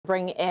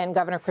bring in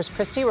Governor Chris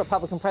Christie,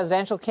 Republican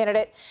presidential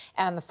candidate,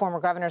 and the former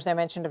governors I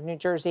mentioned of New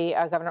Jersey.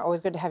 Governor,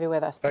 always good to have you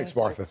with us. Thanks,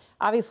 Martha.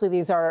 Obviously,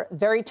 these are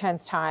very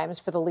tense times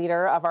for the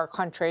leader of our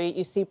country.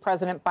 You see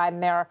President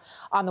Biden there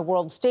on the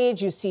world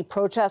stage. You see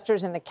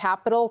protesters in the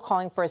Capitol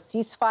calling for a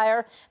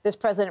ceasefire. This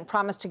president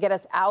promised to get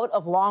us out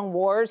of long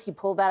wars. He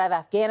pulled out of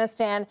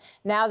Afghanistan.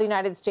 Now the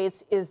United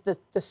States is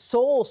the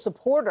sole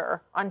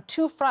supporter on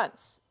two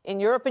fronts,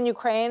 in Europe and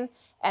Ukraine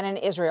and in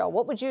Israel.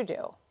 What would you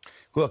do?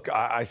 Look,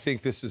 I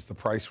think this is the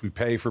price we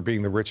pay for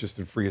being the richest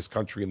and freest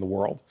country in the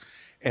world.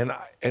 And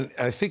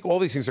I think all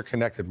these things are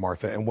connected,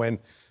 Martha. And when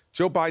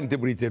Joe Biden did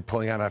what he did,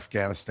 pulling out of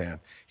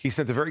Afghanistan, he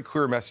sent a very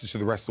clear message to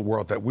the rest of the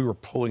world that we were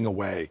pulling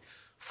away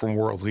from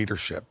world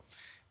leadership.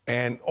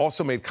 And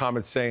also made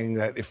comments saying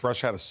that if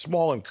Russia had a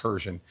small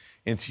incursion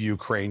into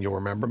Ukraine, you'll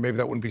remember, maybe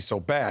that wouldn't be so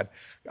bad.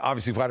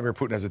 Obviously, Vladimir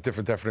Putin has a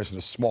different definition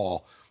of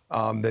small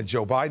than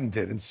Joe Biden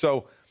did. And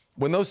so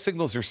when those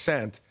signals are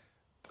sent,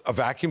 a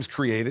vacuum's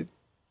created.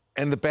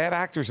 And the bad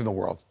actors in the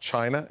world,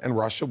 China and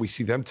Russia, we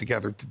see them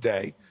together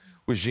today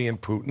with Xi and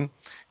Putin.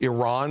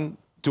 Iran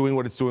doing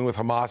what it's doing with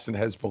Hamas and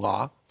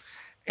Hezbollah.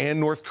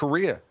 And North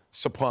Korea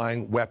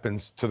supplying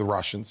weapons to the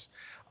Russians.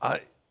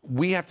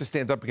 We have to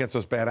stand up against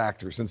those bad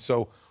actors. And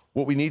so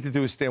what we need to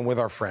do is stand with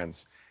our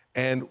friends.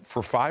 And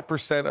for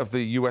 5% of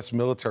the U.S.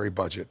 military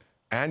budget,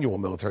 annual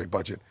military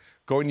budget,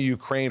 going to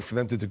Ukraine for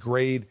them to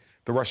degrade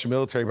the Russian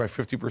military by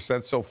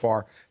 50% so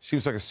far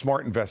seems like a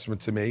smart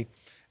investment to me.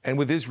 And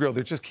with Israel,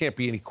 there just can't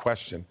be any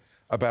question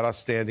about us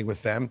standing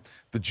with them.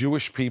 The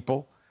Jewish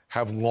people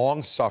have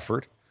long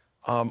suffered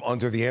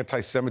under the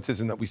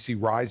anti-Semitism that we see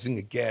rising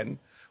again,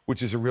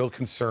 which is a real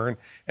concern.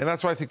 And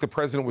that's why I think the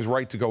president was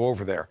right to go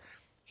over there.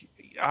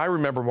 I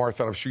remember,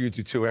 Martha, I'm sure you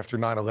do too, after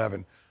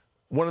 9/11,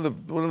 one of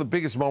the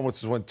biggest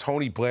moments was when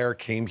Tony Blair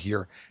came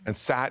here and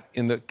sat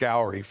in the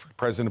gallery for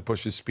President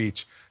Bush's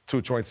speech to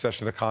a joint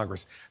session of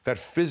Congress. That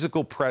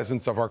physical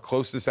presence of our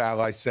closest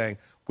allies saying,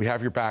 we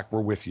have your back,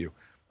 we're with you.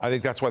 I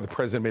think that's why the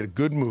president made a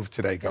good move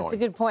today going. That's a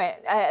good point.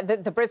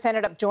 The Brits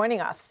ended up joining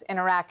us in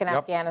Iraq and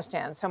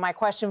Afghanistan. So my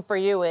question for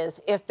you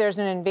is, if there's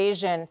an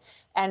invasion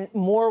and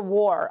more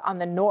war on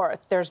the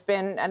north, there's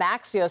been an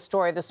Axios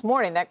story this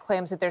morning that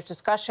claims that there's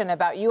discussion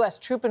about U.S.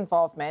 troop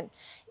involvement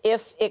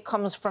if it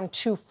comes from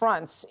two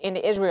fronts in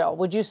Israel.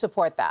 Would you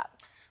support that?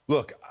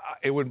 Look,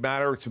 it would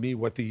matter to me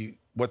what the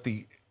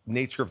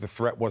nature of the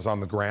threat was on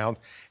the ground,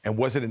 and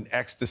was it an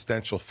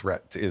existential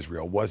threat to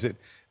Israel? Was it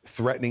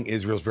threatening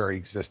Israel's very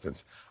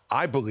existence?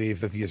 I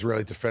believe that the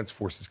Israeli Defense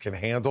Forces can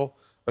handle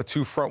a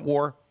two-front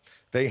war.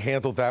 They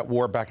handled that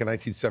war back in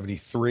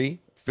 1973,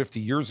 50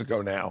 years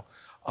ago now,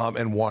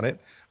 and won it.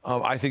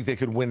 I think they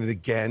could win it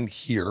again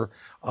here.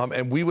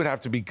 And we would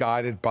have to be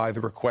guided by the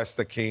request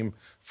that came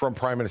from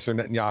Prime Minister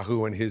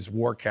Netanyahu and his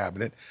war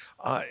cabinet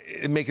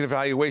and make an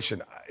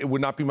evaluation. It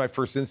would not be my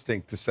first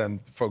instinct to send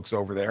folks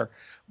over there.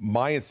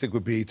 My instinct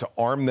would be to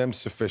arm them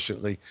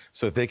sufficiently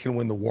so that they can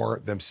win the war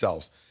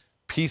themselves.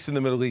 Peace in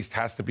the Middle East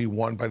has to be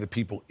won by the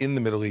people in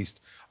the Middle East.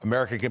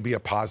 America can be a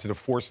positive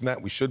force in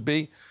that. We should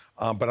be.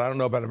 But I don't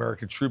know about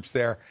American troops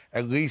there,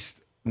 at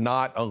least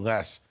not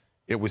unless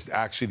it was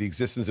actually the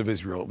existence of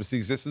Israel. It was the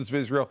existence of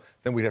Israel,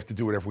 then we'd have to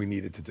do whatever we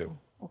needed to do.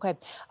 Okay.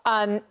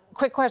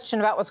 Quick question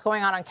about what's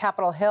going on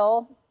Capitol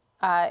Hill.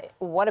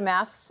 What a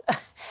mess.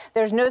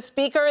 There's no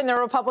speaker in the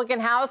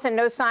Republican House and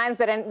no signs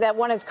that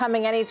one is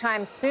coming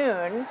anytime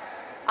soon.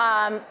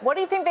 What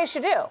do you think they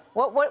should do?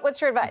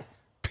 What's your advice?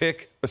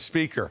 Pick a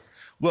speaker.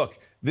 Look,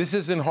 this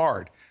isn't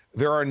hard.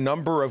 There are a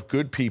number of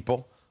good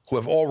people who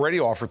have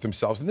already offered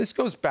themselves, and this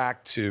goes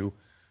back to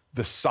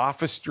the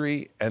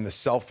sophistry and the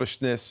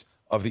selfishness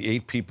of the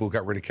 8 people who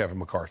got rid of Kevin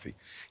McCarthy.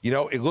 You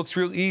know, it looks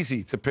real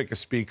easy to pick a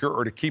speaker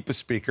or to keep a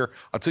speaker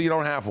until you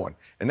don't have one.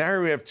 And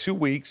now we have 2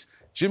 weeks.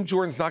 Jim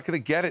Jordan's not going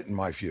to get it, in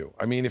my view.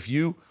 I mean, if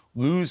you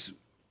lose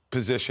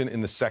position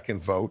in the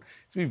second vote,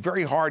 it's going to be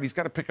very hard. He's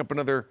got to pick up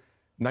another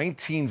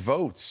 19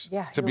 votes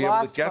to be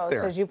able to get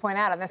there. As you point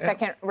out, in the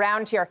second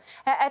round here.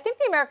 I think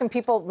the American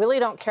people really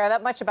don't care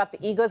that much about the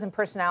egos and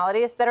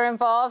personalities that are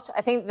involved.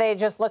 I think they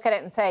just look at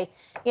it and say,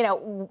 you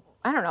know,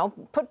 I don't know,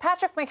 put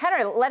Patrick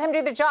McHenry, let him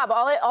do the job.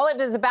 All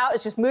it is about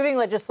is just moving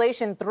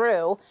legislation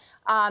through.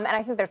 And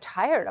I think they're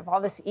tired of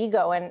all this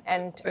ego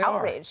and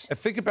outrage. And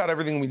think about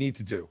everything we need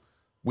to do.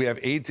 We have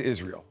aid to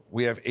Israel.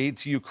 We have aid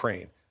to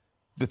Ukraine,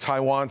 the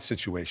Taiwan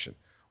situation.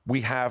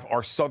 We have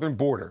our southern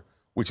border,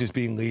 which is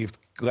being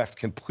left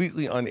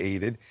completely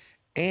unaided.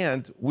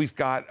 And we've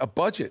got a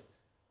budget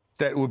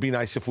that would be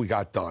nice if we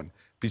got done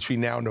between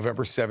now and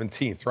November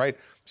 17th, right?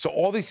 So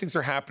all these things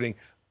are happening.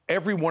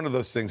 Every one of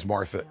those things,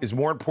 Martha, is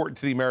more important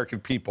to the American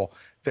people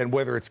than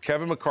whether it's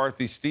Kevin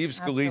McCarthy, Steve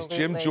Scalise,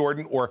 Jim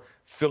Jordan, or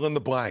fill in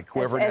the blank,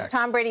 whoever next. As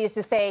Tom Brady used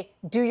to say,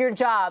 do your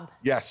job.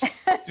 Yes,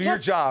 do your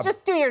job.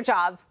 Just do your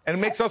job. And it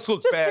makes us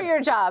look bad. Just do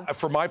your job.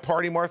 For my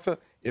party, Martha,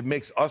 it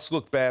makes us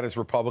look bad as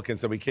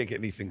Republicans that we can't get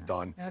anything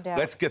done. No doubt.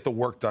 Let's get the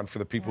work done for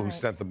the people who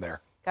sent them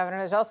there. Governor,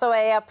 there's also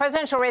a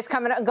presidential race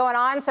going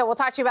on, so we'll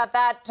talk to you about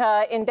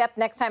that in depth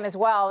next time as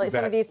well.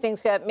 Some of these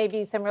things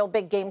maybe some real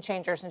big game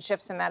changers and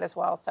shifts in that as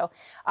well. So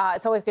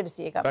it's always good to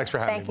see you, Governor. Thanks for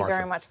having me, Thank you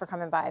very much for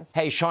coming by.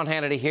 Hey, Sean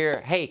Hannity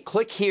here. Hey,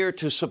 click here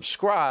to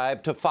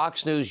subscribe to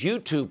Fox News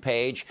YouTube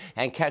page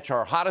and catch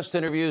our hottest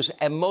interviews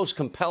and most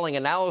compelling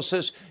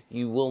analysis.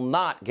 You will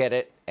not get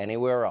it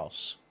anywhere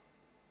else.